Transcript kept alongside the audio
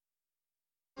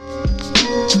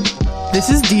This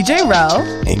is DJ Rel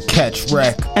and Catch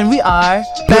Wreck, and we are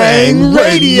Bang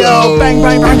Radio. Bang,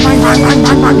 bang, bang, bang, bang,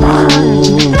 bang, bang,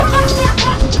 bang.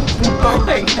 Oh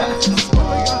my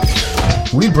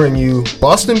gosh. We bring you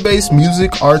Boston-based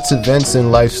music, arts, events,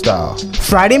 and lifestyle.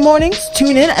 Friday mornings,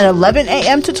 tune in at 11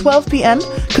 a.m. to 12 p.m.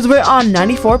 because we're on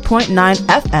 94.9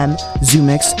 FM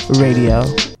Zoomix Radio.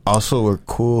 Also, we're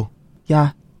cool.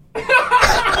 Yeah.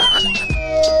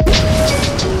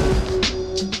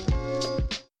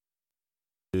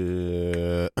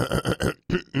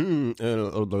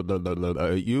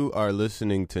 You are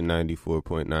listening to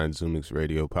 94.9 Zoomix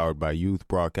Radio, powered by Youth,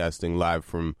 broadcasting live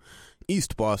from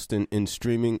East Boston and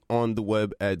streaming on the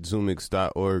web at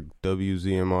zoomix.org.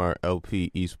 WZMR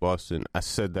LP East Boston. I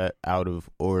said that out of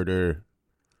order.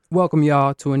 Welcome,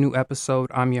 y'all, to a new episode.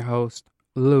 I'm your host,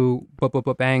 Lou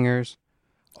Bangers.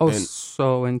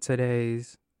 Also, in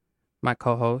today's, my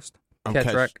co-host,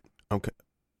 Catch Wreck.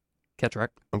 Catch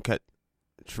Wreck. I'm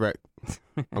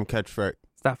Catch Wreck.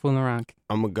 Stop fooling around.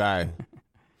 I'm a guy.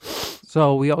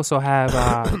 So we also have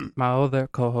my other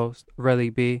co-host,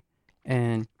 Relly B,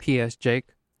 and P.S. Jake.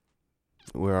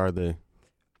 Where are they?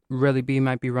 Relly B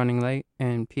might be running late,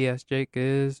 and P.S. Jake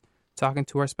is talking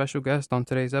to our special guest on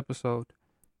today's episode.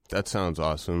 That sounds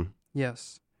awesome.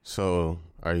 Yes. So,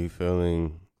 are you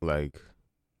feeling like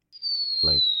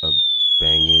a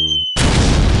banging?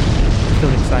 I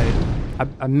feel excited.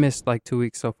 I missed like 2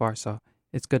 weeks so far, so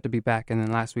it's good to be back. And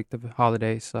then last week, the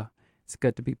holidays, so it's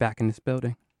good to be back in this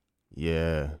building.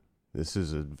 Yeah, this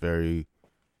is a very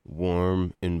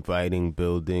warm, inviting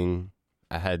building.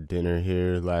 I had dinner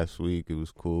here last week. It was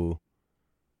cool.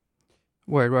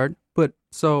 Word. But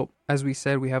so, as we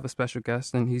said, we have a special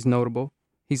guest, and he's notable.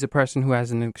 He's a person who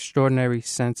has an extraordinary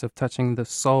sense of touching the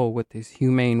soul with his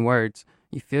humane words.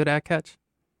 You feel that, Catch?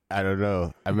 I don't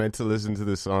know. I meant to listen to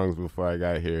the songs before I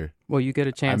got here. Well, you get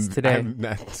a chance today. I'm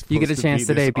not you get a chance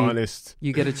today, B. Honest.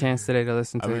 You get a chance today to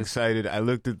listen to I'm this. excited. I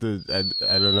looked at I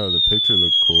don't know, the picture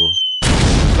looked cool.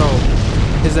 So,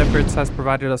 his efforts has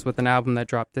provided us with an album that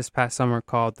dropped this past summer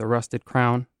called The Rusted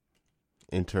Crown.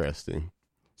 Interesting.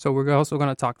 So, we're also going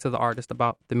to talk to the artist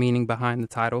about the meaning behind the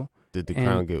title. Did the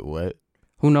crown get wet?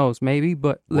 Who knows? Maybe,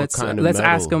 but let's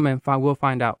ask him and we'll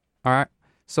find out. All right.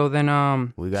 So then,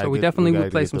 we definitely will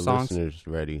play some songs.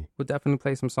 Ready. We'll definitely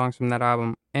play some songs from that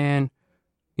album. And,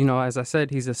 you know, as I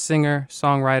said, he's a singer,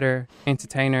 songwriter,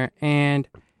 entertainer, and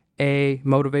a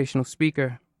motivational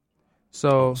speaker.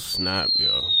 So snap,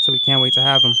 yo. So we can't wait to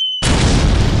have him.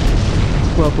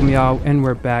 Welcome, y'all, and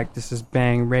we're back. This is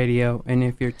Bang Radio, and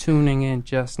if you're tuning in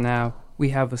just now,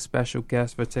 we have a special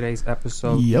guest for today's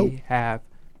episode. Yo. We have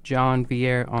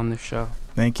JonVair on the show.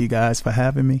 Thank you guys for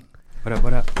having me. What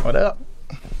up? What up?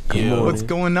 Yeah. What's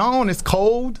going on? It's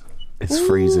cold. It's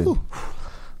freezing.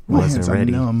 My hands are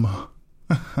numb.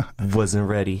 Wasn't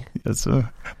ready. Yes,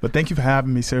 sir. But thank you for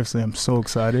having me. Seriously, I'm so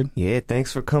excited. Yeah,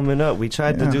 thanks for coming up. We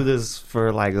tried to do this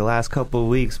for like the last couple of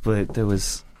weeks, but there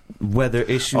was weather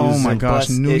issues. Oh my and gosh,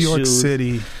 bus New York issues,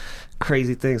 City.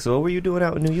 Crazy things. So what were you doing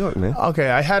out in New York, man? Okay,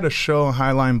 I had a show in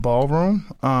Highline Ballroom,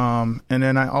 and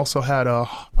then I also had a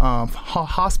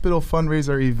hospital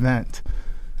fundraiser event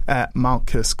at Mount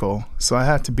Kisco. So I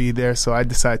had to be there, so I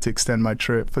decided to extend my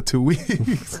trip for 2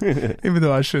 weeks, even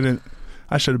though I should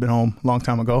have been home a long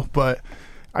time ago. But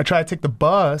I tried to take the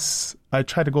bus. I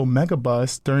tried to go mega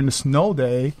bus during the snow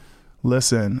day.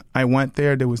 Listen, I went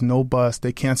there was no bus.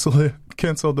 They canceled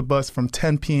the bus from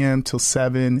 10 p.m. till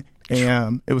 7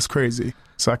 a.m. It was crazy.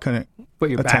 So I couldn't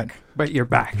attend. But you're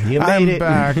back. You made I'm it.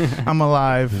 back. I'm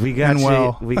alive. We got and you.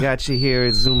 well. We got you here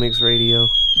at Zoomix Radio.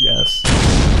 Yes.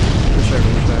 For sure.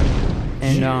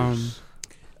 And I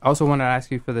also wanted to ask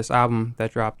you for this album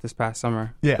that dropped this past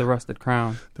summer, The Rusted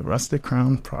Crown. The Rusted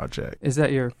Crown Project. Is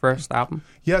that your first album?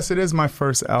 Yes, it is my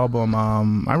first album.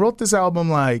 I wrote this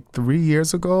album like 3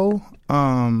 years ago.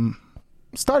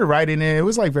 Started writing it. It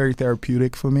was like very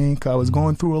therapeutic for me because I was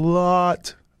going through a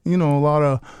lot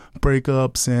of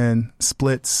breakups and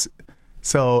splits.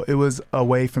 So it was a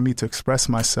way for me to express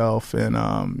myself. And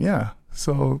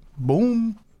so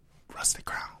boom, Rusted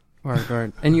Crown.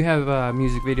 Word. And you have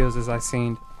music videos, as I've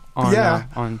seen. I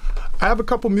have a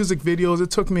couple music videos.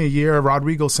 It took me a year.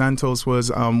 Rodrigo Santos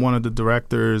was one of the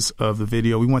directors of the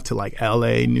video. We went to like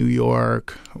L.A., New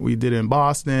York. We did it in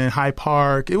Boston, Hyde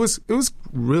Park. It was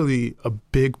really a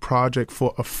big project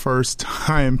for a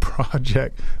first-time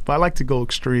project. But I like to go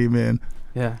extreme, and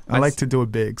I like to do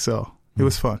it big, so it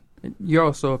was fun. You're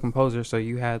also a composer, so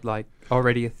you had like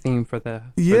already a theme for the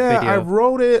Yeah, video. I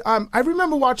wrote it. I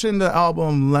remember watching the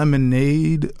album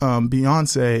Lemonade,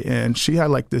 Beyonce, and she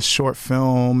had like this short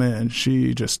film, and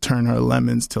she just turned her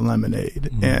lemons to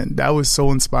lemonade, and that was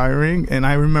so inspiring. And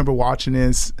I remember watching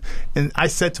this, and I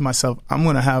said to myself, I'm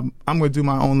gonna do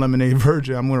my own Lemonade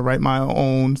version. I'm gonna write my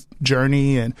own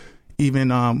journey, and even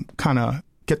kind of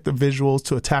get the visuals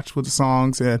to attach with the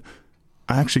songs. And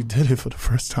I actually did it for the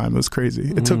first time. It was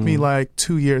crazy. It took me like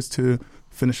 2 years to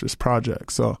finish this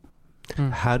project. So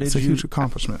it's a huge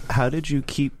accomplishment. How did you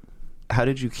keep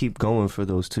going for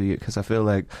those 2 years? Because I feel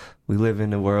like we live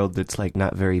in a world that's like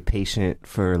not very patient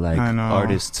for like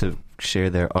artists to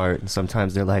share their art, and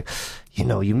sometimes they're like,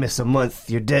 you miss a month,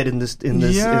 you're dead in this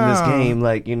game.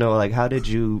 Like, like how did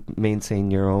you maintain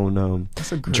your own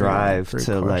drive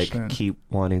to like keep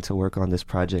wanting to work on this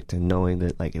project and knowing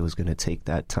that like it was going to take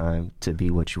that time to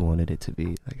be what you wanted it to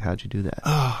be? Like, how'd you do that?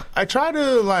 I try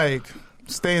to like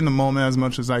stay in the moment as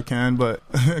much as I can, but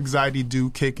anxiety do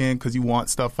kick in because you want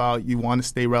stuff out, you want to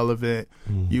stay relevant,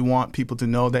 you want people to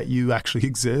know that you actually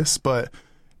exist. But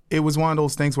it was one of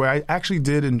those things where I actually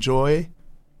did enjoy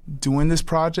doing this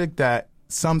project, that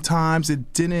sometimes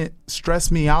it didn't stress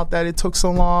me out that it took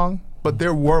so long, but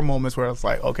there were moments where I was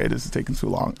like, okay, this is taking too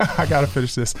long. I gotta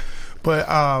finish this. But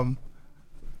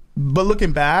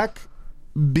looking back,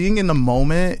 being in the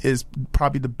moment is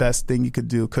probably the best thing you could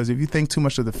do, because if you think too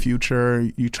much of the future,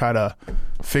 you try to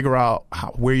figure out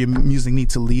where your music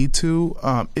needs to lead to,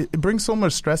 it brings so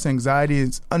much stress and anxiety.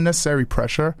 It's unnecessary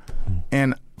pressure.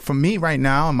 And for me right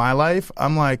now in my life,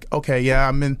 I'm like, okay, yeah,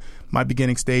 I'm in my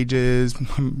beginning stages,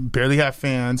 barely have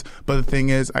fans, but the thing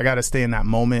is, I got to stay in that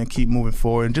moment and keep moving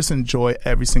forward and just enjoy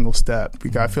every single step,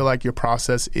 because I feel like your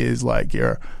process is like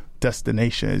your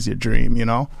destination, is your dream,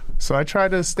 So I try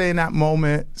to stay in that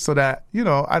moment so that,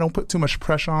 I don't put too much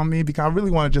pressure on me, because I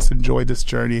really want to just enjoy this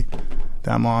journey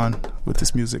that I'm on with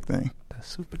this music thing. That's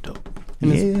super dope.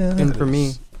 And for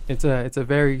me, it's a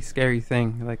very scary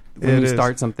thing, like when you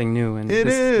start something new. And it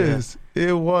is. Yeah.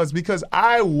 It was, because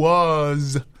I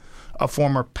was a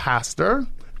former pastor.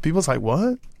 People's like,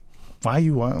 what? Why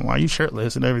are you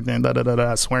shirtless and everything,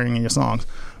 swearing in your songs?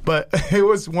 But it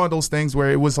was one of those things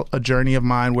where it was a journey of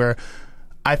mine where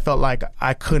I felt like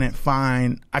I couldn't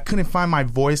find my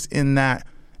voice in that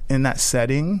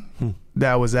setting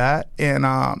that I was at, and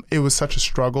it was such a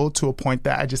struggle to a point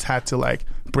that I just had to like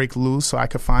break loose so I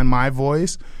could find my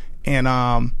voice, and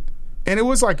it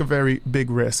was like a very big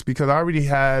risk, because I already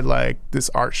had like this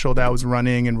art show that I was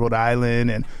running in Rhode Island,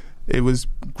 and it was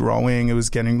growing, it was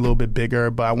getting a little bit bigger,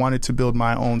 but I wanted to build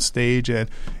my own stage, and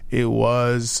it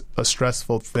was a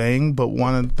stressful thing. But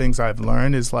one of the things I've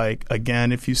learned is, like,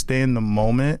 again, if you stay in the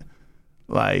moment,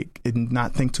 like, and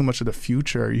not think too much of the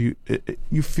future, you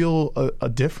feel a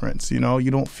difference, you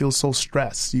don't feel so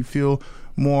stressed. You feel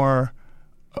more,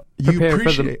 you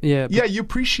appreciate, you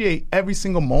appreciate every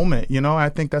single moment, I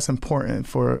think that's important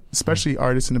for especially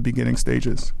artists in the beginning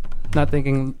stages. Not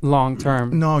thinking long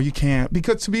term. No, you can't.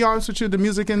 Because to be honest with you, the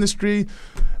music industry,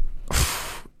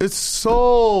 it's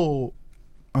so...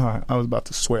 I was about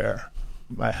to swear.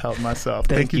 I held myself.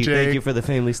 Thank you, Jake. Thank you for the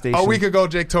family station. A week ago,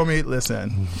 Jake told me,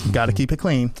 listen, you got to keep it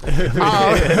clean.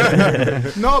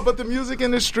 No, but the music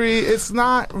industry, it's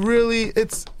not really...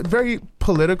 It's very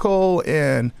political,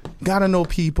 and got to know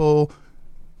people.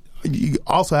 You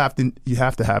also have to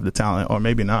have the talent, or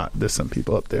maybe not. There's some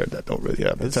people up there that don't really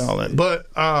have the talent. But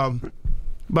I'm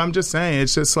just saying,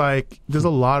 it's just like there's a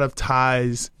lot of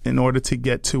ties in order to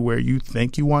get to where you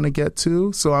think you want to get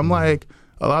to. So I'm like,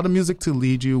 a lot of music to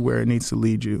lead you where it needs to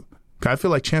lead you. I feel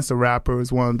like Chance the Rapper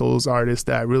is one of those artists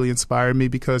that really inspired me,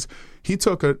 because he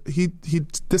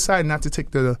decided not to take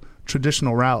the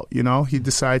traditional route. He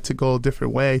decided to go a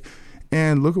different way,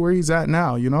 and look at where he's at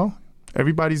now.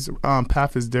 Everybody's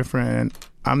path is different.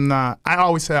 I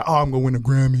always say, I'm going to win a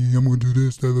Grammy. I'm going to do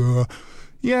this. Da, da, da.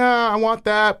 Yeah, I want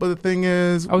that. But the thing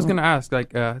is... I was going to ask,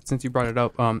 like, since you brought it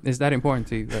up, is that important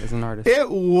to you as an artist? It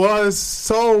was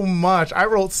so much. I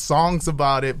wrote songs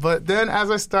about it. But then as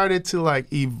I started to,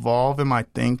 like, evolve in my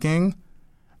thinking,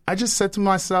 I just said to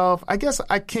myself, I guess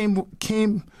I came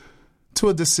to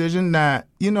a decision that,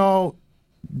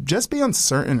 just be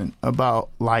uncertain about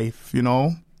life,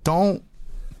 Don't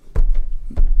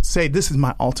say this is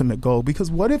my ultimate goal,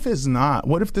 because what if it's not?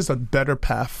 What if there's a better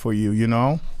path for you,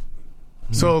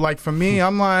 So like for me,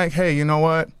 I'm like, hey, you know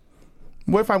what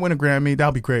if I win a Grammy?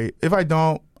 That'll be great. If I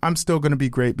don't, I'm still going to be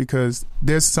great, because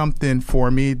there's something for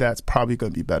me that's probably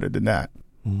going to be better than that.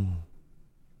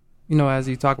 As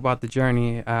you talk about the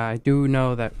journey, I do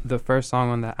know that the first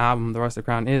song on the album, The Rusted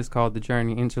Crown, is called The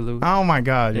Journey Interlude. Oh my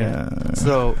God, yeah.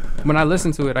 So when I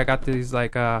listened to it, I got these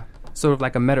like sort of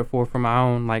like a metaphor for my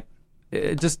own, like,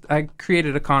 I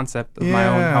created a concept of my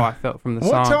own, how I felt from the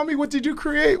song. Tell me, what did you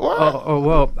create? What?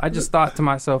 Well, I just thought to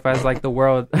myself as like the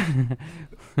world.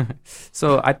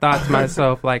 So I thought to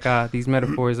myself like these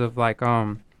metaphors of like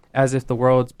as if the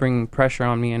world's bringing pressure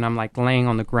on me and I'm like laying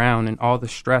on the ground and all the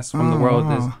stress from the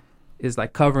world is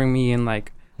like covering me in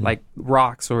like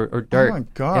rocks or dirt. Oh my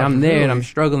God, and I'm there really? and I'm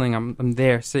struggling. I'm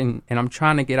there sitting and I'm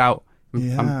trying to get out.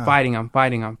 I'm fighting.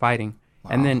 Wow.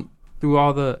 And then through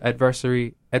all the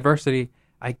adversity,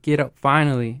 I get up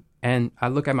finally and I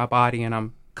look at my body and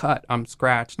I'm cut, I'm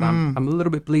scratched, I'm a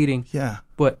little bit bleeding. Yeah.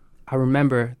 But I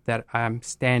remember that I'm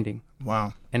standing.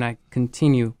 Wow. And I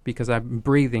continue because I'm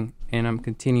breathing and I'm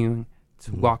continuing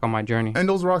to walk on my journey. And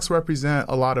those rocks represent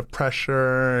a lot of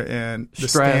pressure and the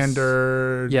Stress,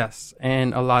 standard. Yes,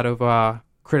 and a lot of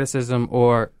criticism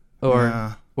or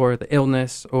the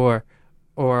illness or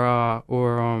my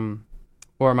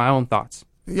own thoughts.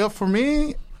 Yeah, for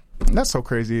me, that's so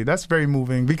crazy. That's very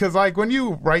moving because like when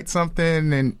you write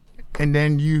something and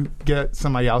then you get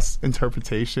somebody else's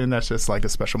interpretation, that's just like a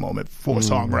special moment for a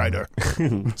songwriter.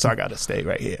 So I got to stay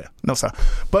right here. No, sir.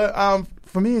 But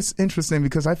for me, it's interesting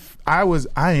because I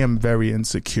am very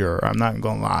insecure. I'm not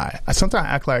going to lie. I sometimes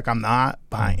act like I'm not,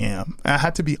 but I am. And I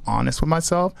had to be honest with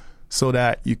myself so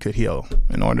that you could heal.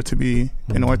 In order to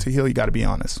heal, you got to be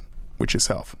honest with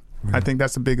yourself. Right. I think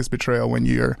that's the biggest betrayal when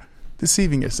you're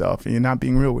deceiving yourself and you're not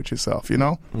being real with yourself, you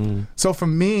know? So for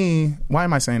me, why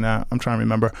am I saying that? I'm trying to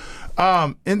remember.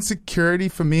 Insecurity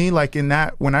for me, like in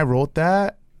that, when I wrote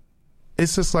that,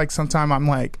 it's just like sometimes I'm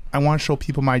like, I want to show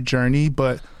people my journey,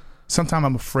 but sometimes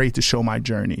I'm afraid to show my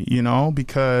journey, you know,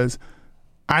 because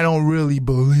I don't really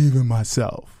believe in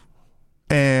myself.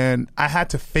 And I had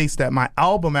to face that. My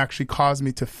album actually caused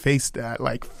me to face that,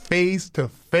 like face to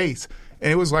face.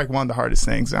 And it was like one of the hardest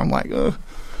things. I'm like,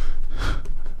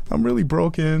 I'm really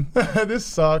broken. This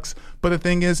sucks. But the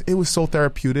thing is, it was so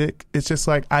therapeutic. It's just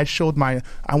like I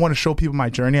want to show people my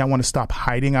journey. I want to stop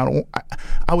hiding.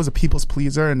 I was a people's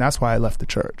pleaser, and that's why I left the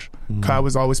church. 'Cause I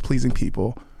was always pleasing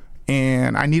people.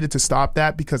 And I needed to stop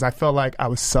that because I felt like I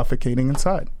was suffocating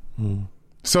inside.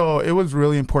 So it was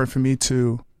really important for me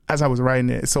to, as I was writing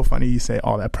it, it's so funny you say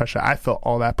all that pressure. I felt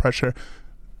all that pressure.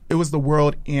 It was the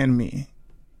world and me.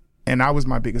 And I was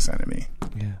my biggest enemy.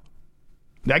 Yeah.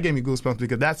 That gave me goosebumps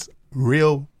because that's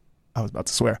real. I was about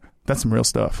to swear. That's some real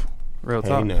stuff. Real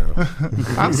talk. Hey now.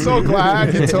 I'm so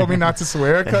glad you told me not to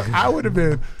swear because I would have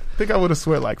I would have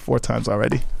swear like 4 times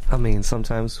already. I mean,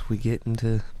 sometimes we get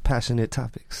into passionate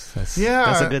topics. That's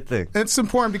a good thing. It's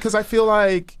important because I feel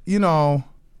like, you know,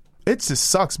 it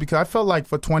just sucks because I felt like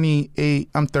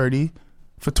I'm 30.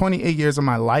 For 28 years of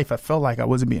my life, I felt like I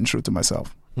wasn't being true to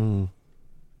myself.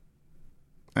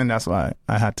 And that's why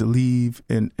I had to leave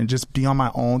and just be on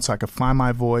my own so I could find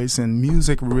my voice. And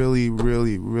music really,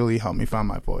 really, really helped me find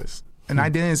my voice. And I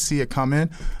didn't see it coming.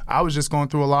 I was just going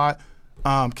through a lot.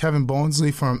 Kevin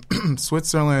Bonesley from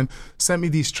Switzerland sent me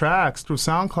these tracks through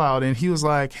SoundCloud. And he was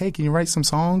like, hey, can you write some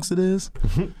songs to this?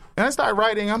 And I started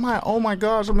writing. I'm like, oh, my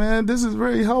gosh, man, this is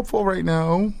very helpful right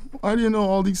now. I didn't know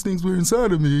all these things were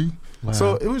inside of me. Wow.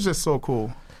 So it was just so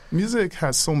cool. Music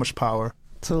has so much power.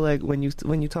 So, like, when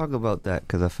you talk about that,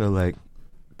 because I feel like,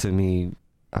 to me,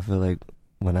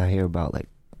 when I hear about, like,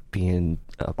 being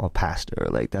a pastor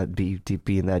or, like, that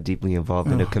being that deeply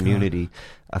involved in a community, God.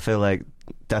 I feel like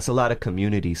that's a lot of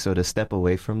community. So to step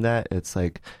away from that, it's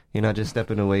like, you're not just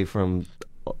stepping away from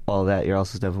all that, you're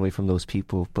also stepping away from those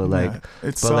people. But, like,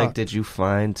 did you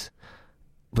find...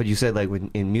 But you said, like, when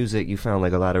in music, you found,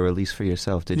 like, a lot of release for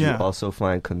yourself. Did you also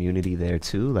find community there,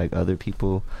 too? Like, other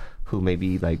people who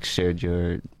maybe like shared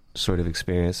your sort of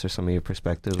experience or some of your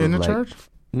perspective in of the like church?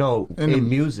 No, in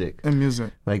music. In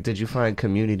music. Like, did you find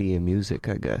community in music,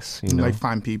 I guess? You know? Like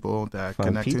find people that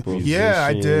connected. People. Yeah,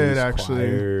 I did actually.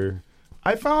 Choir.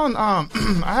 I found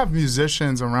I have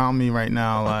musicians around me right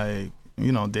now, like,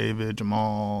 you know, David,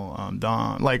 Jamal,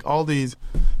 Don, like all these,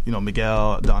 you know,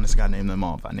 Miguel, Adonis, I gotta name them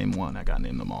all. If I name one, I gotta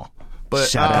name them all. But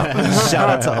shout out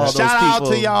to all those people. Shout out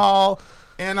to y'all.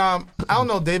 And I don't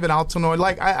know, David Altonor.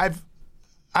 Like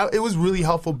it was really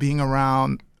helpful being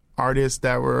around artists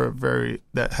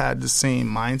that had the same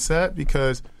mindset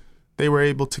because they were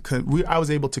able to. I was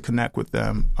able to connect with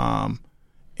them,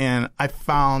 and I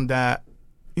found that,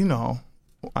 you know,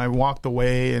 I walked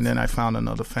away and then I found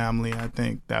another family. I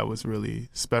think that was really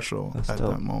special at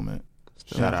that moment.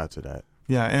 Shout out to that.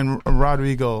 Yeah, and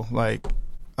Rodrigo, like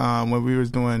when we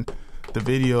was doing the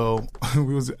video,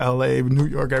 we was LA, New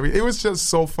York, it was just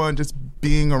so fun just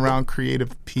being around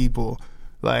creative people.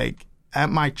 Like at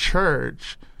my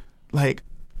church, like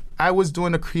I was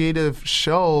doing a creative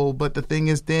show, but the thing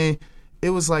is it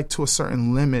was like to a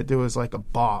certain limit. There was like a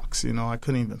box, you know, I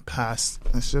couldn't even pass.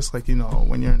 It's just like, you know,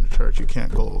 when you're in the church, you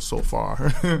can't go so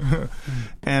far.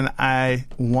 And I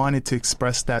wanted to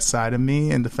express that side of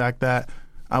me, and the fact that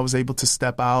I was able to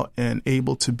step out and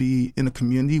able to be in a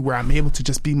community where I'm able to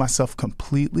just be myself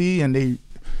completely. And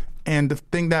the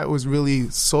thing that was really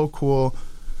so cool,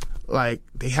 like,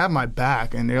 they have my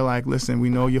back and they're like, listen, we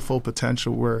know your full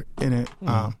potential. We're in it.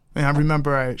 And I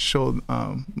remember I showed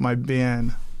my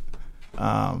band,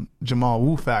 Jamal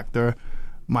Wu Factor,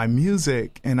 my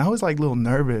music, and I was like a little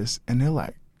nervous, and they're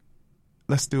like,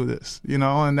 let's do this, you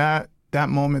know. And that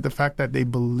moment, the fact that they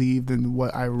believed in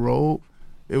what I wrote,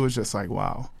 it was just like,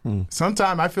 wow.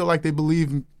 Sometimes I feel like they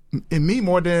believe in me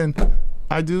more than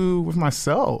I do with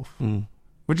myself,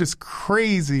 which is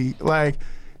crazy. Like,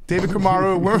 David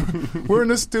Kamara, we're in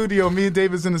the studio, me and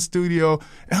David's in the studio,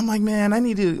 and I'm like, man, I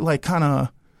need to like kind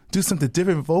of do something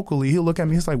different vocally. He'll look at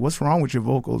me, he's like, what's wrong with your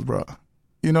vocals, bro?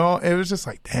 You know, it was just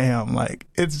like, damn, like,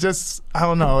 it's just, I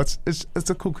don't know, it's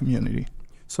a cool community.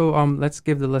 So let's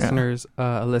give the listeners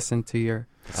a listen to your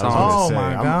song. Oh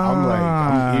my God.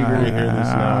 I'm eager to hear this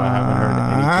now.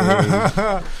 I haven't heard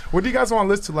anything. What do you guys want to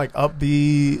listen to, like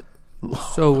upbeat?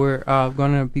 So we're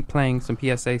going to be playing some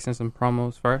PSAs and some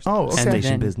promos first. Oh, okay.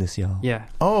 Station business, y'all. Yeah.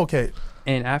 Oh, okay.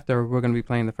 And after, we're going to be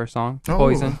playing the first song, Oh,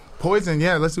 Poison. Poison,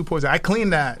 yeah, let's do Poison. I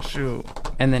cleaned that, shoot.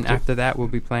 And then after that, we'll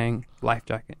be playing Life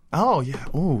Jacket. Oh, yeah.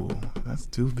 Ooh, that's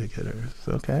two big hitters.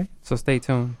 Okay. So stay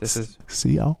tuned. This is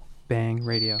See y'all. Bang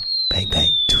Radio. Bang,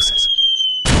 bang. Deuces.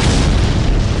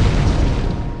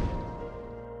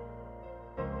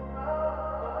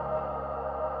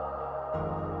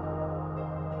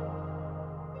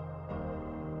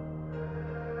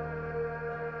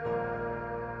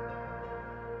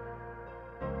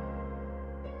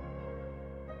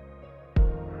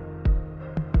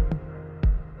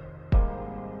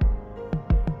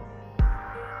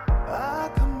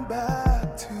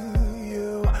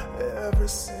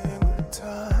 Single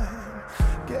time,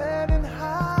 getting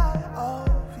high off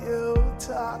you,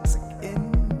 toxic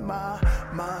in my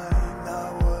mind.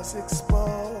 I was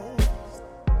exposed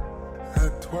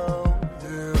at 12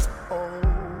 years old.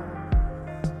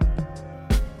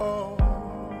 Oh,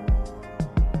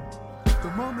 the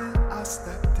moment I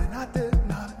stepped in, I did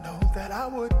not know that I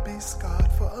would be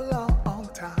scarred for a long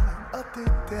time,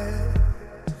 addicted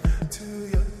to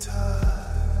your touch.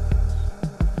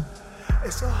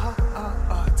 It's so hard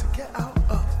to get out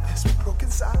of this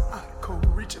broken cycle,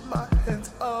 reaching my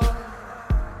hands up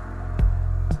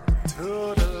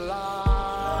to the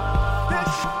light. This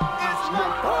is my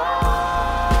poison.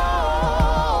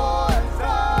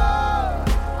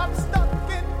 I'm stuck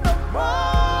in the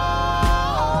motion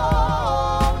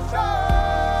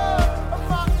of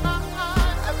my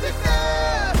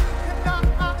emptiness, and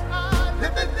I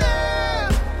live in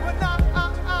this when I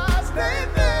stay in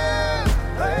this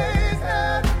place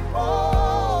anymore.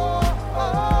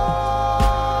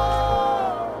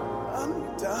 I'm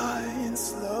dying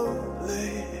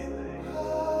slowly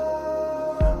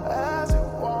as you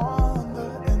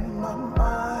wander in my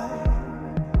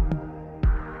mind.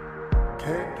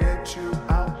 Can't get you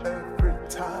out every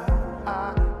time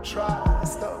I try.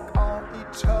 Stuck on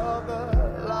each other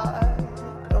like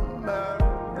a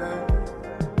magnet.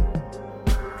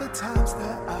 The times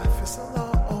that I feel so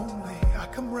lonely, I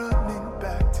come running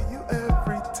back to you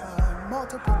every time.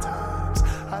 Multiple times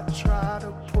I try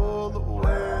to pull away.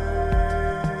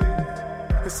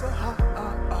 It's so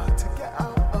hard to get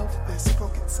out of this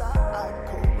broken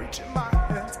cycle, reaching my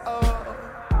hands up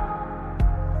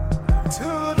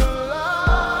to the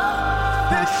light.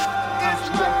 This is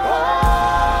my poison.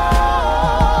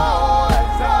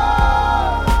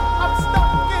 I'm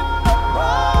stuck in the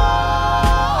motion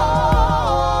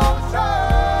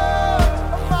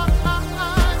of my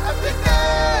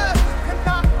emptiness, and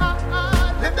I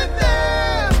live in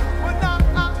this when I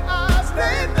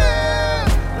stay in this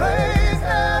place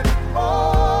anymore.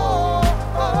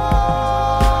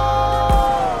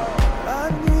 I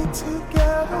need to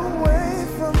get away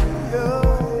from you.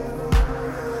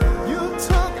 You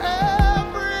took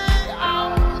every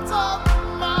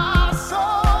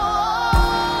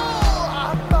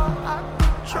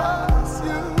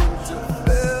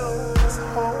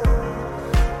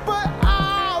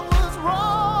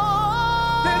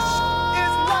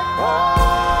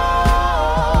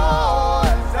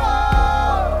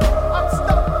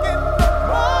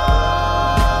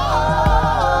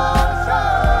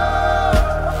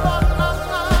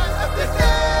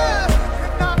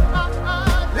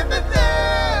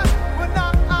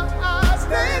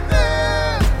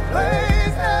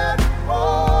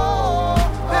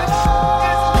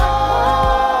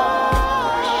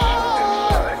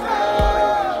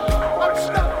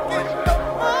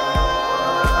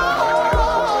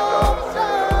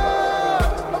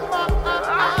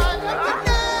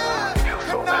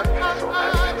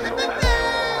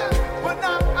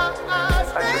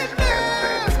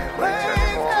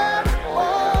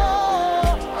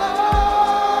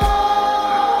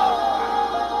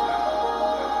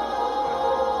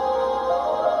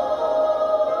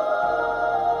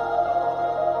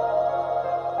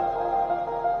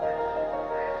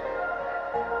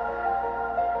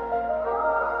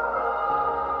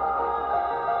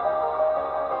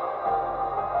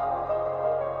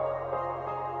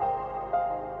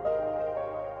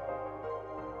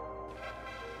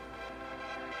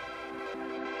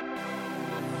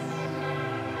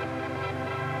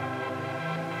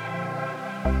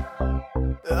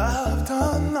I've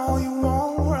done all you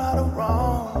want, right or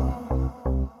wrong.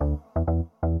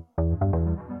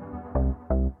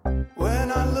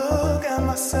 When I look at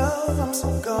myself, I'm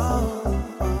so gone.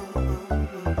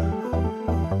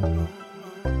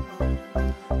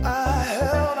 I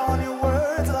held on your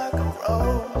words like a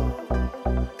rope.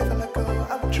 If I let go,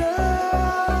 I'll drown.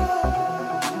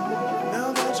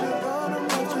 Now that you're gone, I'm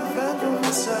left to fend for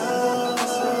myself.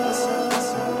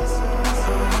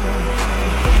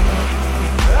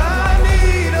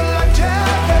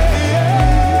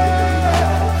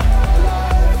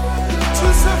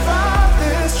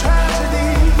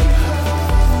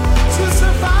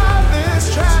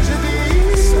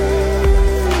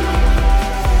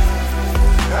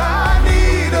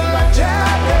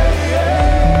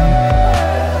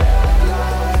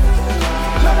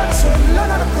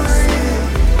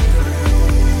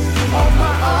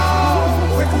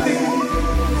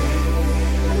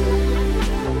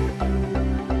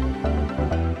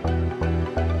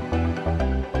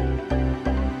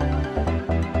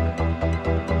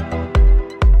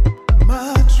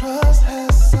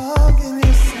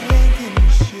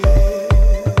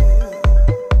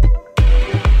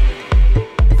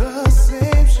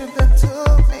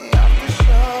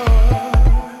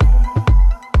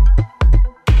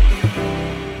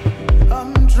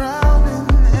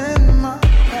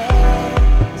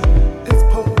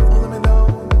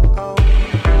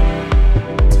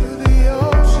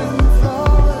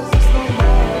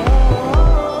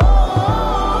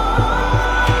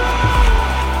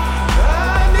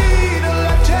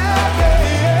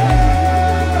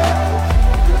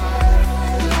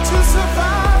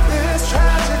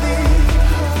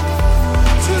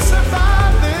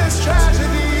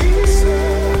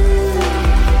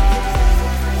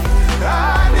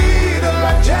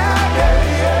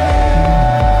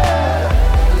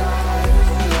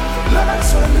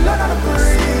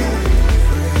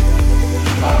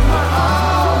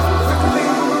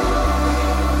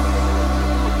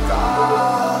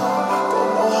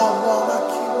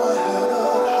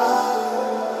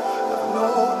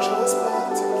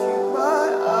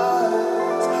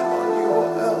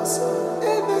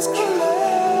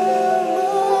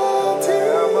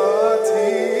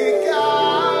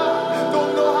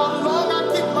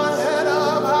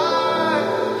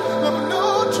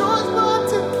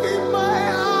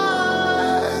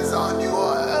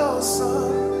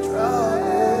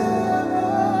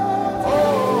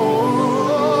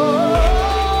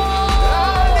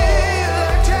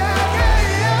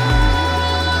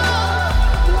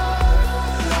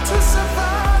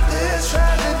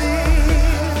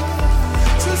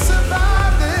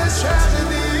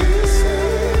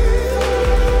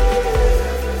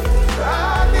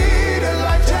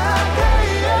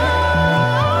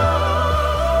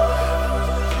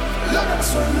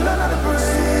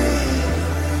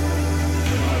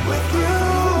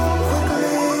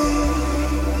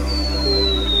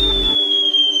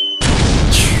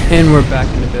 And we're back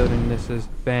in the building. This is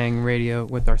Bang Radio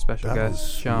with our special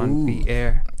guest,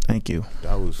 JonVair. Thank you.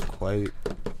 That was quite...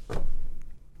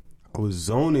 I was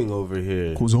zoning over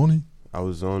here. Who's zoning? I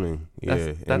was zoning.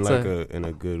 Yeah, That's in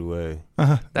a good way.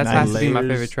 That Nice. has to be my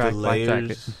Layers, favorite track, the Life Jacket.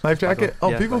 layers. Life Jacket? Oh,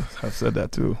 Yeah, people like- have said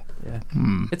that too. Yeah.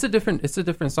 Hmm. It's a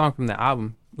different song from the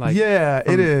album. Like Yeah,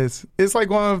 from- it is. It's like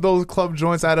one of those club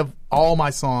joints out of all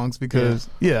my songs because,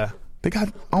 they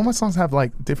got, all my songs have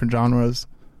like different genres.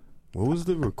 What was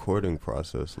the recording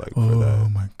process like for Oh that?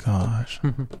 my gosh.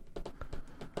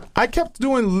 I kept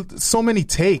doing so many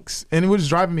takes and it was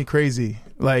driving me crazy.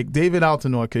 Like David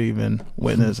Altenor could even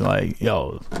witness like,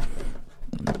 yo,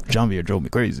 JonVair drove me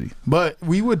crazy. But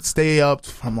we would stay up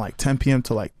from like 10 p.m.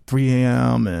 to like 3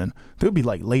 a.m. and there would be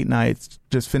like late nights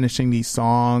just finishing these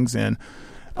songs and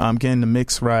getting the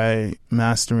mix right,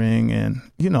 mastering and,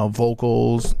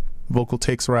 vocal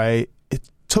takes right. It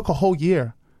took a whole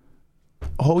year.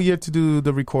 A whole year to do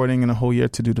the recording and a whole year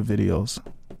to do the videos.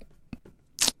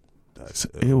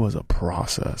 It was a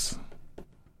process.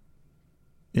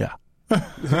 Yeah. But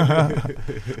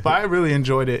I really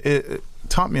enjoyed it. It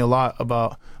taught me a lot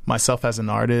about myself as an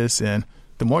artist. And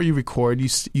the more you record,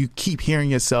 you keep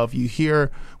hearing yourself. You hear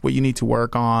what you need to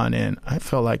work on. And I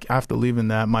felt like after leaving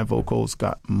that, my vocals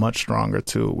got much stronger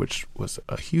too, which was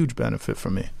a huge benefit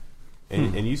for me.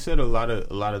 And you said a lot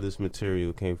of this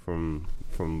material came from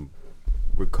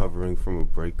recovering from a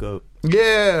breakup.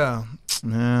 Yeah,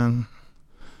 man.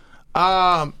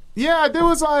 Yeah, there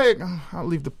was like I'll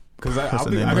leave the because I gotta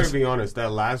be honest.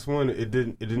 That last one, it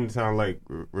didn't sound like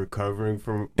recovering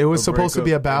from. It was a supposed to breakup.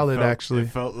 be a ballad, actually. It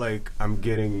felt like I'm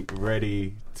getting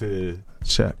ready to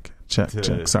check.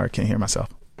 Sorry, can't hear myself.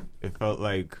 It felt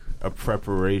like a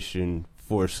preparation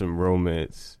for some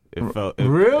romance. It felt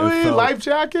Life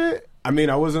Jacket. I mean,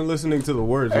 I wasn't listening to the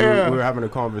words. We were having a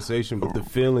conversation, but the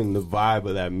feeling, the vibe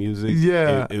of that music,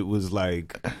 it was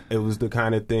like, it was the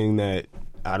kind of thing that,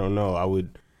 I don't know, I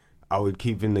would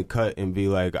keep in the cut and be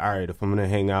like, all right, if I'm gonna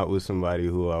hang out with somebody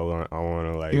who I want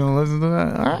to like, you gonna listen to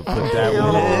that? Put that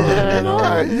one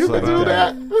on, you know, you can like do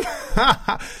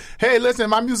that. Hey, listen,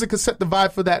 my music could set the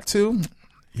vibe for that too.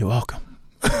 You're welcome.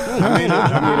 I mean,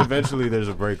 eventually there's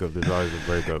a breakup. There's always a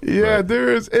breakup. Yeah,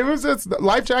 there is. It was just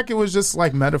Life Jacket was just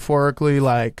like metaphorically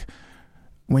like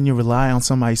when you rely on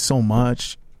somebody so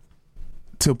much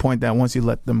to a point that once you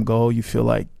let them go, you feel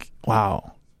like,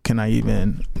 wow, can I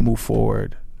even move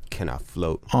forward? Can I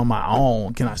float on my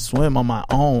own? Can I swim on my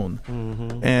own?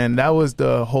 Mm-hmm. And that was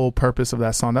the whole purpose of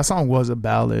that song. That song was a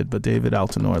ballad, but David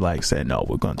Altenor like said, no,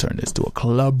 we're going to turn this to a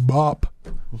club bop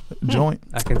joint.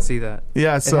 I can see that.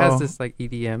 Yeah, so it has this like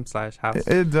EDM / house.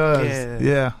 It does.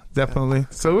 Yeah, definitely.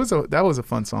 So that was a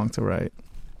fun song to write.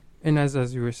 And as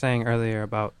you were saying earlier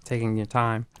about taking your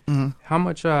time, mm-hmm. how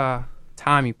much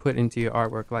time you put into your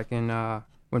artwork, like in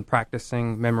when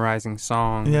practicing, memorizing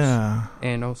songs,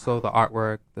 and also the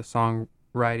artwork, the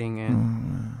songwriting,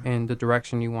 and the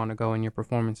direction you want to go in your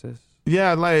performances.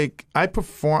 Yeah, like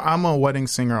I'm a wedding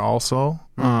singer also,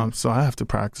 so I have to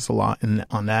practice a lot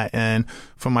on that. And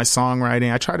for my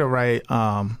songwriting, I try to write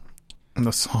a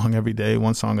song every day,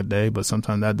 one song a day, but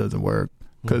sometimes that doesn't work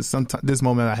because sometimes this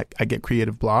moment I get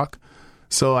creative block.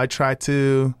 So I try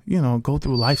to, go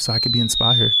through life so I could be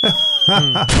inspired.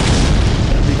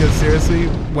 Because seriously,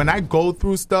 when I go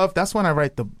through stuff, that's when I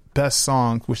write the best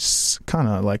songs, which is kind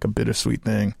of like a bittersweet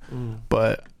thing.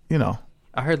 But,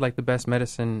 I heard like the best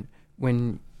medicine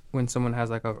when someone has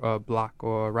like a block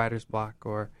or a writer's block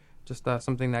or just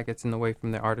something that gets in the way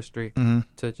from their artistry,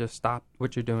 to just stop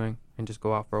what you're doing and just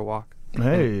go out for a walk.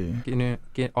 Hey.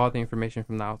 Get all the information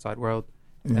from the outside world.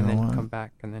 And then come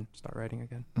back and then start writing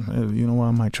again. You know what?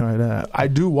 I might try that. I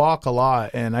do walk a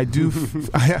lot, and I do.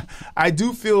 I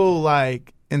do feel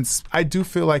like it's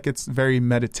very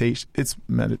meditation. It's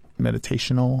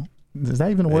meditational. Is that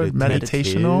even a word?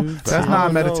 Meditational. That's not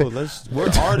meditational.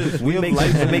 We're artists. We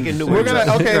have making new words. It's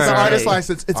an artist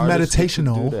license. It's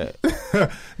meditational.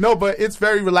 No, but it's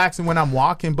very relaxing when I'm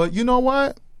walking. But you know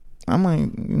what? I might,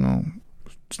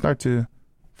 start to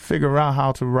figure out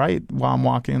how to write while I'm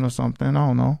walking or something. I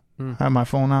don't know. Have my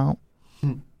phone out.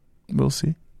 We'll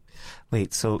see.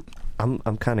 Wait, so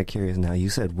I'm kind of curious now. You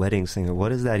said wedding singer.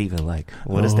 What is that even like?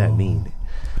 What does that mean?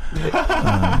 Do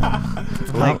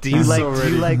you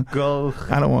go?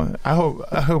 I don't want. I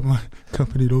hope my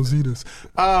company don't see this.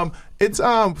 It's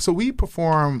so we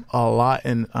perform a lot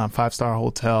in 5-star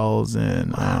hotels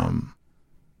and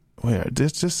where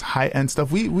there's just high end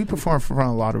stuff. We perform for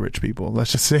a lot of rich people.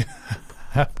 Let's just say.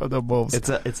 Half of the most.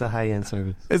 It's a high end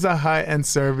service. It's a high end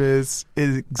service.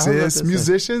 It exists.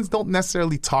 Musicians don't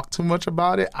necessarily talk too much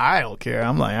about it. I don't care.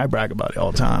 I brag about it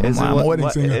all the time. I'm a wedding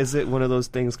singer. Is it one of those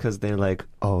things because they're like,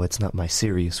 oh, it's not my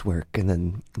serious work, and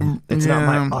then it's not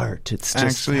my art. It's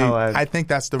just actually, how I think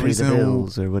that's the reason. The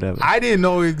bills or whatever. I didn't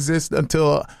know it existed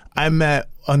until I met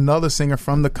another singer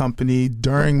from the company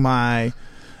during my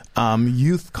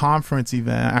youth conference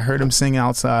event. I heard him sing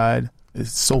outside.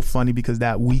 It's so funny because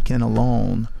that weekend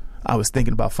alone, I was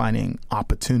thinking about finding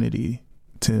opportunity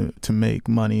to make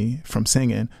money from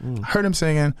singing. I heard him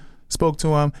singing, spoke to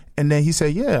him, and then he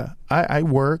said, yeah, I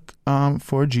work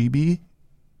for a GB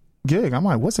gig. I'm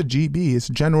like, what's a GB? It's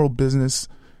general business,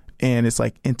 and it's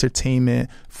like entertainment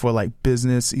for like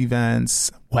business events,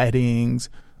 weddings,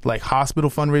 like hospital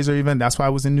fundraiser event. That's why I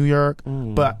was in New York.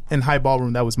 But in High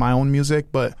Ballroom, that was my own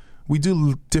music, but we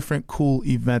do different cool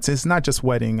events. It's not just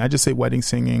wedding. I just say wedding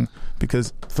singing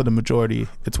because for the majority,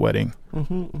 it's wedding.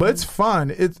 But it's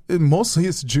fun. Mostly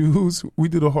it's Jews. We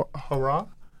do the hurrah.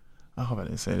 I hope I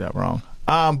didn't say that wrong.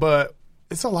 But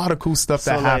it's a lot of cool stuff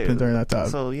that happened during that time.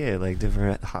 So yeah, like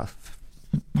different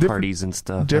parties and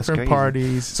stuff. Different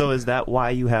parties. So is that why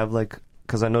you have like?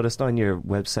 Because I noticed on your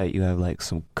website you have like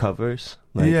some covers.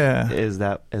 Like, is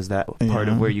that part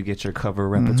of where you get your cover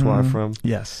repertoire from?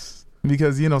 Yes.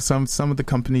 Because some of the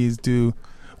companies do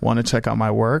want to check out my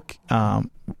work. As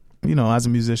a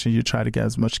musician, you try to get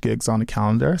as much gigs on the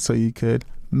calendar so you could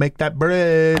make that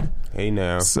bread. Hey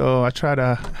now. So I try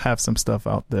to have some stuff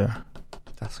out there.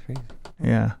 That's crazy.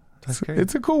 Yeah, that's great.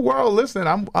 It's a cool world. Listen,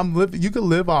 I'm living. You could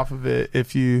live off of it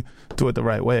if you do it the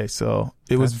right way. So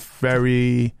it was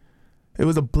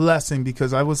a blessing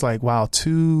because I was like, wow,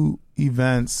 2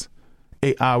 events.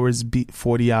 8 hours beat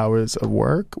 40 hours of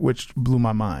work, which blew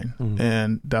my mind.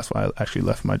 And that's why I actually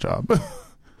left my job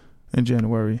in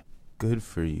January. Good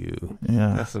for you.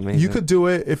 Yeah, that's amazing. You could do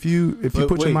it if you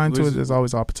put your mind to it. There's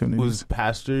always opportunities. Was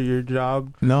pastor your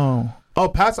job? No. Oh,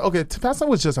 pastor. Okay, pastor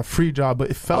was just a free job, but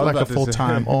it felt like a full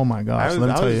time. Oh my gosh! Let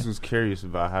me tell you. I was curious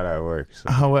about how that works.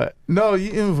 How what? No,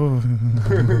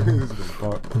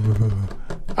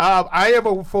 I am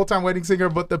a full time wedding singer,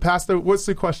 but the pastor. What's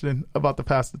the question about the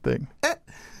pastor thing?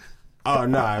 Oh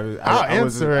no, I'll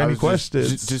answer any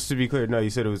questions. Just to be clear, no, you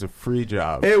said it was a free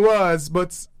job. It was, but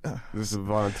this is a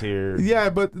volunteer. Yeah,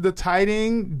 but the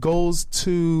tithing goes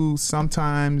to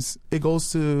sometimes it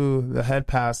goes to the head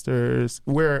pastors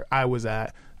where I was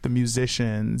at, the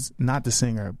musicians, not the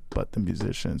singer, but the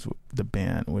musicians, the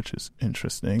band, which is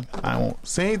interesting. I won't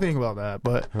say anything about that,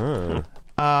 but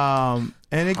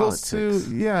and it goes to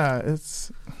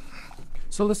it's.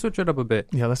 So let's switch it up a bit.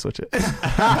 Yeah, let's switch it. Life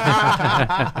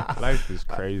is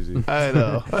crazy. I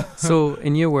know. So,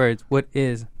 in your words, what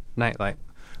is nightlight?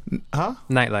 Huh?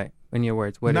 Nightlight. In your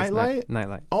words, what nightlight? Is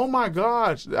nightlight? Oh my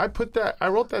gosh! I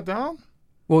wrote that down.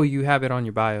 Well, you have it on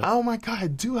your bio. Oh my god, I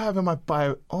do have it in my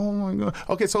bio. Oh my god.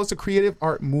 Okay, so it's a creative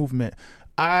art movement.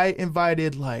 I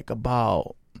invited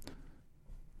about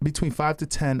between 5 to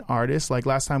 10 artists. Like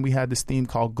last time we had this theme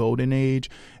called Golden Age,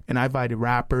 and I invited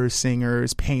rappers,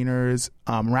 singers, painters,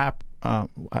 I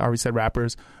already said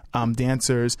rappers,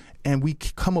 dancers, and we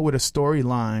come up with a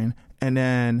storyline, and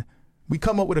then we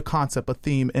come up with a concept, a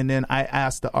theme, and then I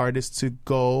asked the artists to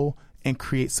go and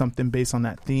create something based on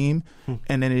that theme,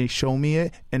 and then they show me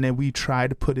it, and then we try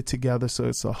to put it together so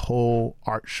it's a whole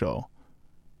art show.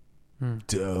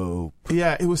 Dope.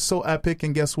 Yeah, it was so epic,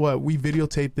 and guess what? We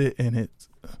videotaped it, and it's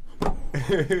I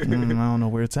don't know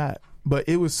where it's at, but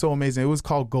it was so amazing. It was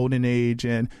called Golden Age,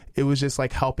 and it was just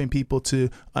like helping people to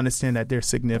understand that they're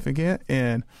significant,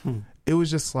 and it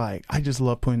was just like, I just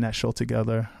love putting that show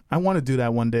together. I want to do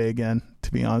that one day again,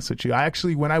 to be honest with you. I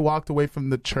actually, when I walked away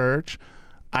from the church,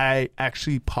 I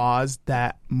actually paused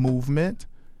that movement.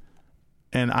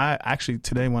 And I actually,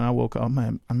 today when I woke up,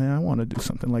 I want to do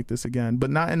something like this again, but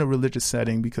not in a religious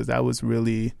setting, because that was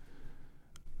really,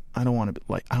 I don't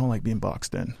like being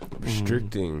boxed in.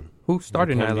 Restricting. Who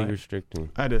started Nightlight? Restricting.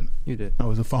 I did. You did. I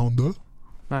was a founder.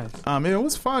 Nice. And it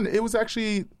was fun. It was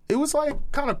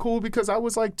like kind of cool because I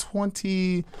was like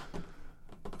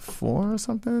 24 or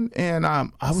something, and I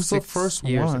was the first 6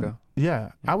 years one. ago.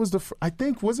 Yeah, I was I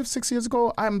think, was it 6 years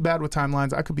ago? I'm bad with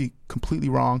timelines. I could be completely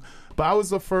wrong, but I was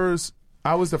the first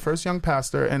young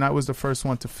pastor, and I was the first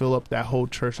one to fill up that whole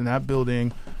church, and that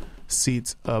building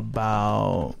seats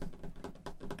about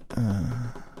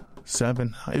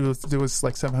 7. There was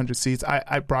like 700 seats.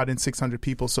 I brought in 600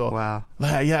 people. So wow,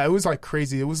 yeah, it was like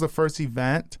crazy. It was the first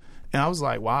event, and I was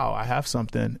like, wow, I have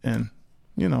something. And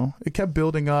it kept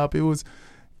building up. It was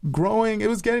growing. It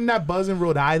was getting that buzz in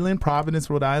Providence,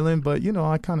 Rhode Island. But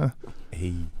I kind of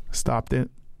stopped it.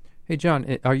 Hey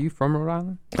John, are you from Rhode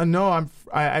Island? No,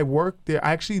 I worked there.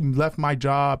 I actually left my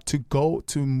job to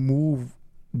move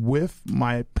with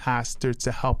my pastor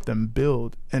to help them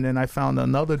build, and then I found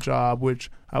another job,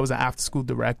 which I was an after-school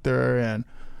director and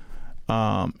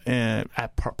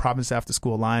at Providence After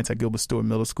School Alliance at Gilbert Stewart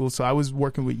Middle School. So I was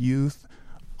working with youth,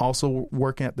 also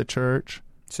working at the church.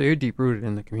 So you're deep-rooted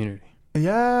in the community.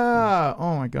 Yeah.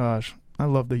 Oh my gosh, I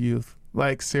love the youth.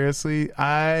 Like seriously,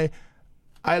 I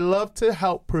love to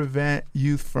help prevent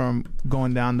youth from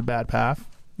going down the bad path.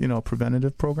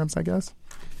 Preventative programs, I guess.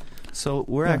 So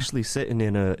we're actually sitting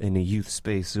in a youth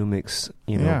space, Zoomix.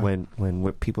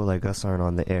 When people like us aren't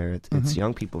on the air, it's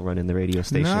young people running the radio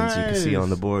stations. Nice. You can see on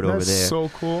the board over there. That's so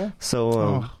cool.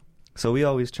 So so we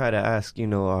always try to ask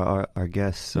our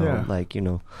guests.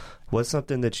 What's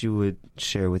something that you would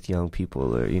share with young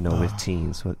people or with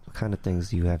teens? What kind of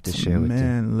things do you have to share with them?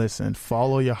 Man, listen,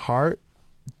 follow your heart.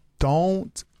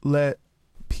 Don't let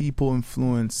people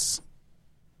influence.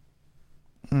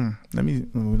 Let me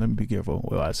be careful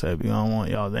what I say. I don't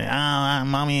want y'all saying,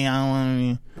 mommy,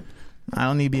 I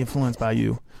don't need to be influenced by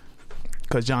you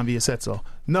because JonVair said so.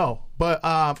 No, but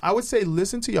I would say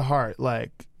listen to your heart.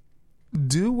 Like,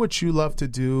 do what you love to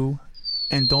do,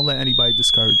 and don't let anybody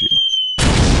discourage you.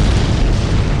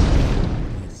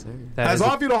 Yes, sir. As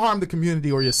long as you don't harm the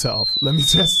community or yourself. Let me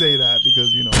just say that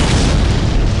because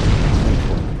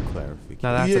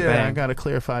Now that's a bang. I gotta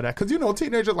clarify that because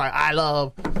teenagers like I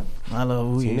love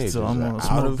weed, teenagers so I'm gonna out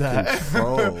smoke of that.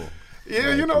 Control.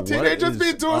 Yeah, teenagers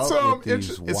be doing some,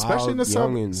 especially in the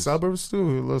youngins? suburbs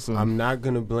too. Listen, I'm not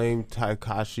gonna blame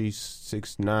Tekashi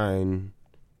 6ix9ine.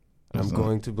 I'm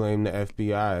going to blame the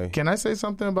FBI. Can I say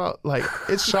something about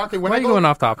it's shocking when Why are you going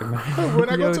off topic, man? When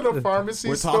I go to the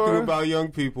pharmacy store, we're talking about young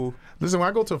people. Listen, when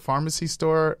I go to a pharmacy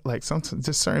store, sometimes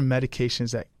there's certain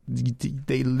medications that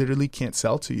they literally can't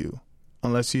sell to you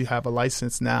unless you have a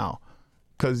license now.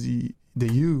 because the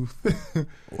youth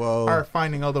are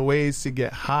finding other ways to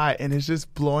get high, and it's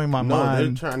just blowing my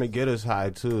mind. They're trying to get us high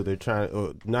too. They're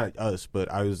trying, not us,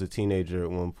 but I was a teenager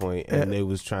at one point, and they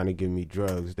was trying to give me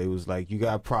drugs. They was like, "You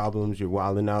got problems. You're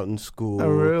wilding out in school. Oh,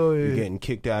 really? You're getting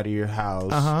kicked out of your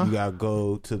house. You gotta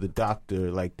go to the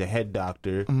doctor, like the head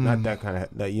doctor, not that kind of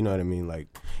that. You know what I mean? Like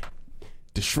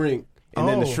the shrink." And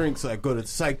then the shrink's like, go to the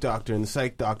psych doctor, and the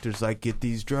psych doctor's like, get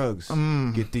these drugs,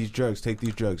 take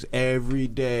these drugs every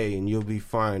day, and you'll be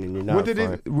fine, and you're not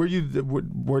fine.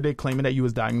 Were they claiming that you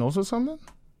was diagnosed with something?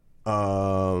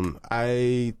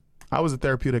 I was a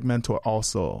therapeutic mentor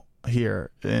also here,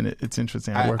 and it's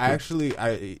interesting.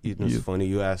 It's funny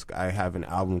you ask. I have an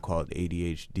album called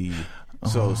ADHD.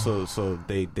 So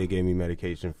they gave me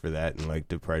medication for that and like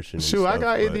depression. And stuff, I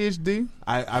got ADHD.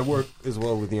 I work as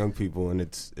well with young people, and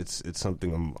it's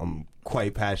something I'm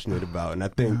quite passionate about. And I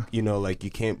think like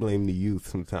you can't blame the youth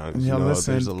sometimes.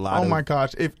 Listen, there's a lot. Oh my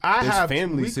gosh! If I there's have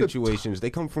family situations, they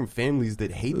come from families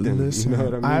that hate them. Listen, you know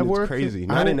what I mean? It's crazy.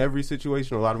 Not in every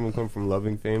situation. A lot of them come from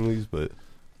loving families, but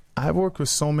I've worked with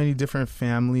so many different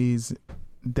families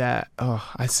that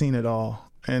I've seen it all.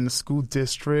 And the school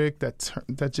district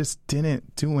that just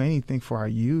didn't do anything for our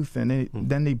youth, and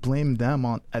then they blame them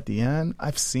at the end.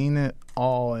 I've seen it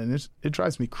all, and it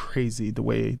drives me crazy the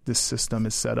way this system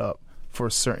is set up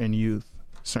for certain youth,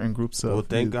 certain groups of. Well,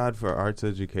 thank youth. God for arts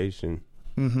education.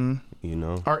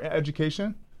 Art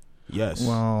education. Yes.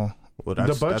 Well,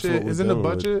 the budget isn't the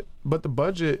budget, but the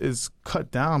budget is cut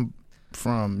down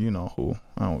from who.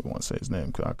 I don't even want to say his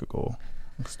name because I could go.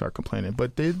 Start complaining,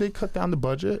 but they cut down the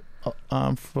budget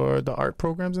for the art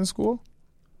programs in school.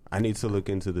 I need to look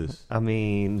into this. I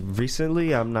mean,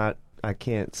 recently I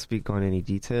can't speak on any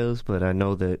details, but I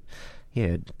know that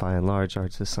by and large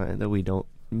arts is something that we don't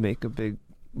make a big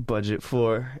budget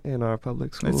for in our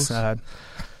public schools. It's sad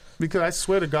because I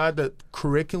swear to God that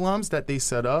curriculums that they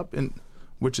set up, and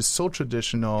which is so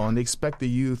traditional, and they expect the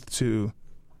youth to,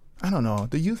 I don't know,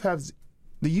 the youth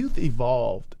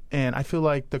evolved. And I feel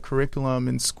like the curriculum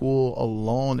in school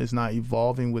alone is not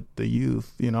evolving with the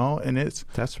youth, and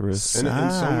that's real. And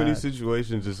in so many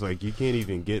situations, it's like you can't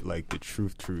even get like the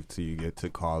truth till you get to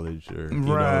college, or if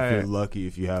you're lucky,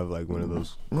 if you have like one of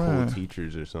those cool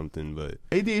teachers or something. But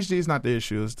ADHD is not the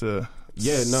issue; it's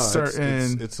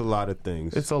it's a lot of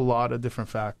things. It's a lot of different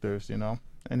factors,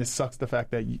 and it sucks the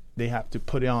fact that they have to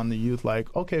put it on the youth.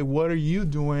 Like, okay, what are you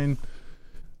doing?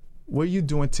 What are you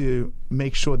doing to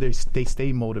make sure they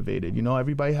stay motivated?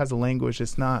 Everybody has a language.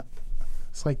 It's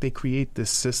like they create this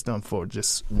system for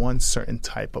just one certain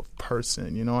type of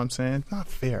person. You know what I'm saying? It's not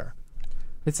fair.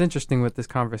 It's interesting with this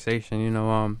conversation.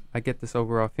 I get this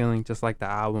overall feeling just like the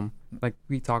album. Like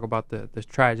we talk about the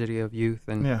tragedy of youth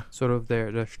and sort of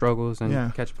their struggles,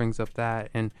 and Catch brings up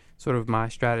that, and sort of my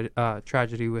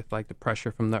tragedy with like the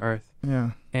pressure from the earth.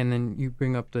 Yeah. And then you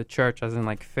bring up the church as in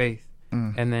like faith.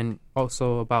 And then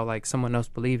also about like someone else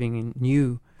believing in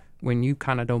you when you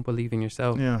kind of don't believe in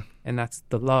yourself. Yeah. And that's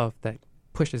the love that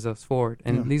pushes us forward.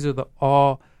 And these are the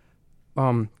all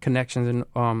connections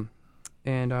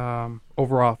and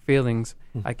overall feelings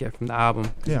I get from the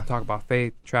album. Yeah. Talk about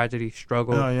faith, tragedy,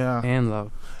 struggle, and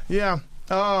love. Yeah.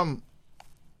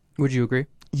 Would you agree?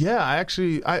 Yeah,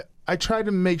 I tried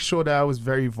to make sure that I was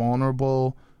very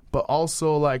vulnerable, but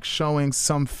also like showing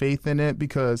some faith in it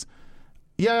because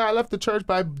I left the church,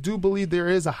 but I do believe there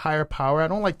is a higher power. I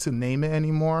don't like to name it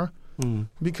anymore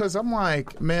because I'm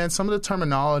like, man, some of the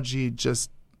terminology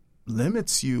just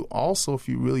limits you also if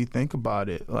you really think about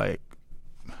it. Like,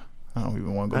 I don't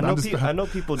even want to go down this path. I know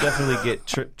people definitely get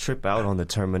trip out on the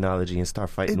terminology and start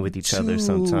fighting with each other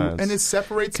sometimes. And it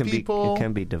separates people. It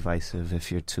can be divisive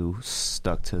if you're too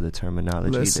stuck to the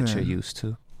terminology that you're used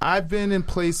to. I've been in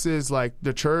places like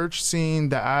the church scene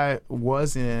that I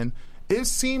was in. It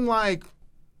seemed like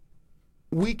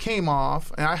we came off,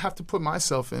 and I have to put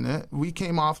myself in it, we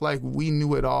came off like we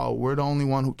knew it all. We're the only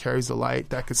one who carries the light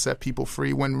that could set people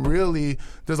free, when really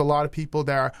there's a lot of people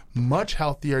that are much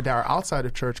healthier that are outside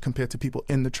of church compared to people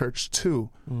in the church too.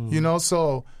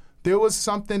 So there was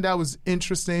something that was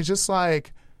interesting, just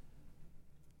like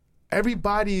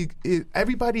everybody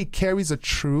carries a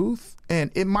truth,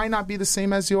 and it might not be the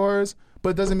same as yours, but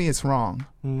it doesn't mean it's wrong.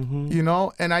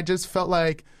 And I just felt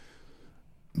like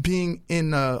being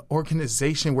in an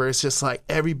organization where it's just like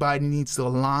everybody needs to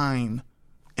align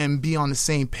and be on the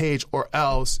same page, or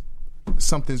else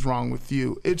something's wrong with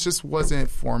you. It just wasn't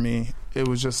for me. It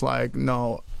was just like,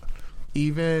 no,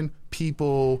 even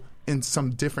people in some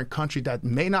different country that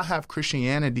may not have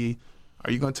Christianity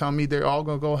Are you going to tell me they're all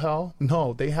going to go hell?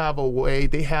 No, they have a way.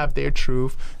 They have their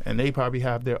truth, and they probably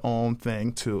have their own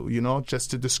thing too,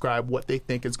 just to describe what they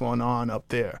think is going on up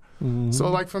there. Mm-hmm. So,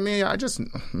 like, for me,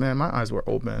 my eyes were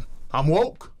open. I'm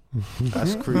woke.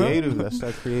 That's creative. That's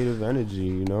that creative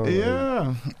energy,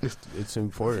 Yeah. Like, it's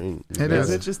important.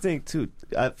 It's interesting, too.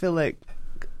 I feel like,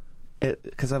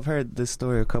 because I've heard this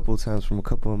story a couple of times from a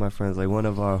couple of my friends. Like, one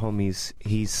of our homies,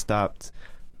 he stopped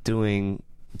doing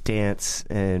dance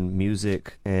and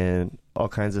music and all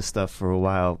kinds of stuff for a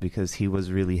while because he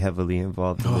was really heavily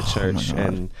involved in the church,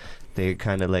 and they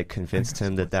kind of like convinced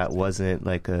him that wasn't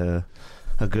like a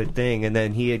good thing, and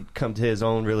then he had come to his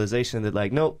own realization that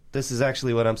like, nope, this is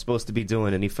actually what I'm supposed to be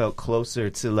doing, and he felt closer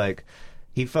to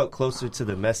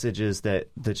the messages that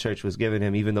the church was giving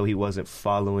him, even though he wasn't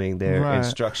following their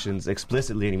instructions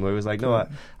explicitly anymore. He was like, no,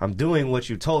 I'm doing what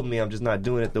you told me. I'm just not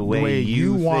doing it the way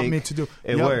you want me to do.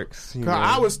 It works.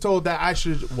 I was told that I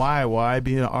should. Why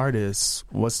be an artist?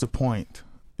 What's the point?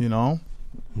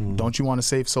 Don't you want to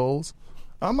save souls?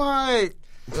 I'm like,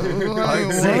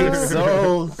 save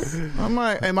souls. I'm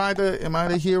like, am I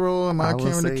the hero? Am I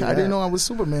carrying the cat? I didn't know I was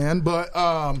Superman, but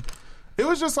it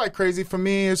was just like crazy for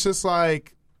me. It's just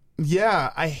like,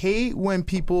 yeah, I hate when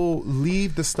people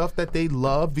leave the stuff that they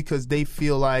love because they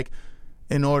feel like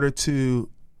in order for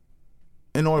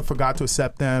God to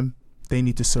accept them, they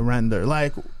need to surrender.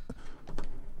 Like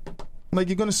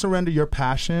you're going to surrender your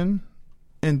passion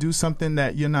and do something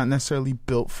that you're not necessarily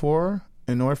built for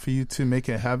in order for you to make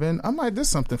it heaven. I'm like, there's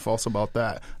something false about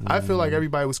that. I feel like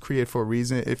everybody was created for a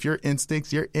reason. If your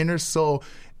instincts, your inner soul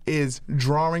is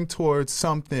drawing towards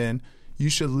something, you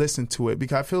should listen to it,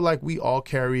 because I feel like we all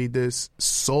carry this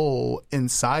soul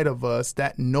inside of us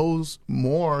that knows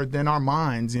more than our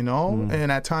minds,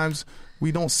 and at times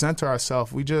we don't center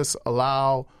ourselves. We just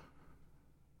allow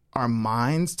our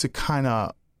minds to kind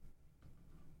of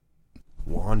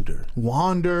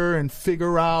wander and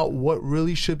figure out what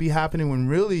really should be happening, when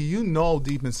really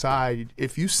deep inside,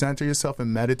 if you center yourself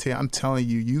and meditate, I'm telling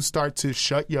you, you start to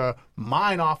shut your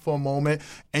mind off for a moment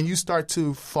and you start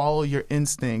to follow your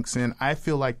instincts, and I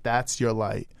feel like that's your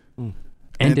light.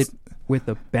 End it with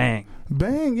a bang.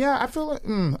 Bang, yeah. I feel like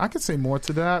I could say more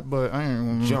to that, but I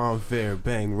ain't. JonVair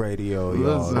Bang Radio,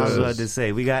 y'all. I was about to say,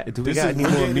 do we got any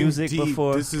more music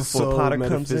before Potter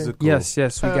comes in? Yes,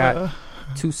 we got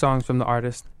 2 songs from the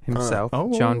artist himself,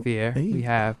 JonVair. Hey. We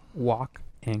have Walk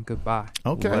and Goodbye.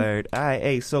 Okay. Word. All right.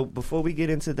 Hey, so before we get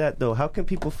into that, though, how can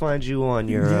people find you on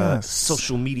your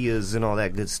social medias and all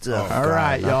that good stuff? All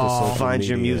right, y'all. Find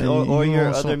your music or your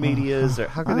other medias, or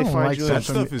how can they find you? That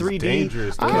stuff is 3D?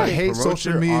 dangerous. I hate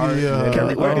social media.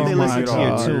 Where can they listen to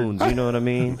your tunes? You know what I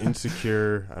mean?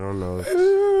 Insecure. I don't know.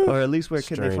 Or at least where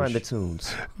can they find the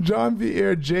tunes?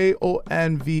 JonVair,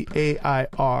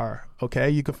 JonVair.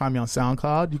 Okay, you can find me on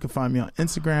SoundCloud. You can find me on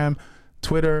Instagram,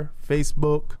 Twitter,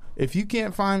 Facebook. If you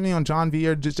can't find me on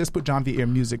JonVair, just put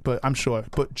JonVair Music, but I'm sure.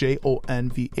 Put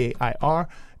JonVair.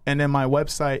 And then my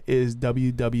website is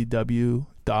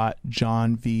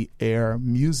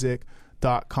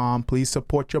www.jonvairmusic.com. Please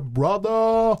support your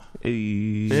brother.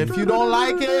 Hey. If you don't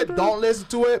like it, don't listen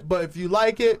to it. But if you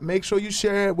like it, make sure you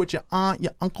share it with your aunt,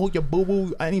 your uncle, your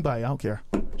boo-boo, anybody. I don't care.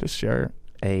 Just share it.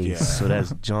 Hey, so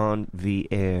that's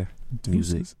JonVair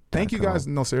Music. Thank you guys.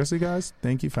 No, seriously, guys.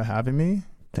 Thank you for having me.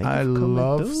 I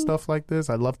love stuff like this.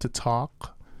 I love to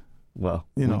talk. Well,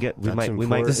 we might.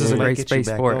 This is a great space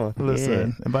for it.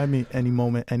 Listen, invite me any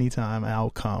moment, anytime, and I'll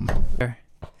come.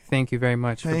 Thank you very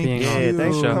much for being on the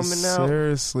the show. Coming out.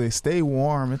 Seriously, stay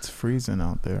warm. It's freezing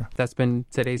out there. That's been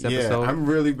today's episode. Yeah, I'm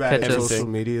really bad at social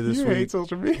media this week. You hate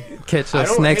social media. Catch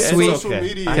us next week.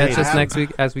 Okay. Catch us next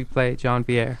week as we play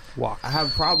JonVair Walk. I have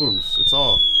problems. It's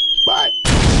all. Bye.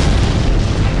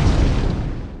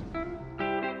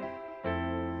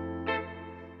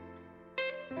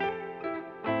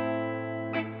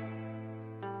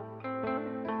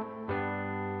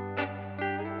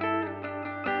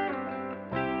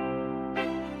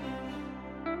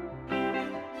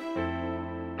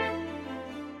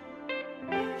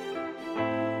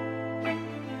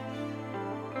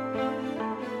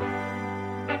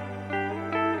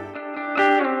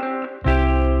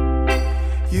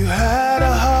 You had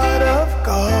a heart of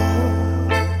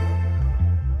gold.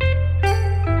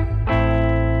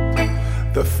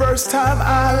 The first time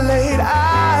I laid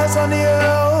eyes on you,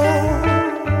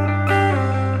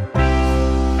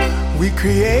 we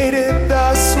created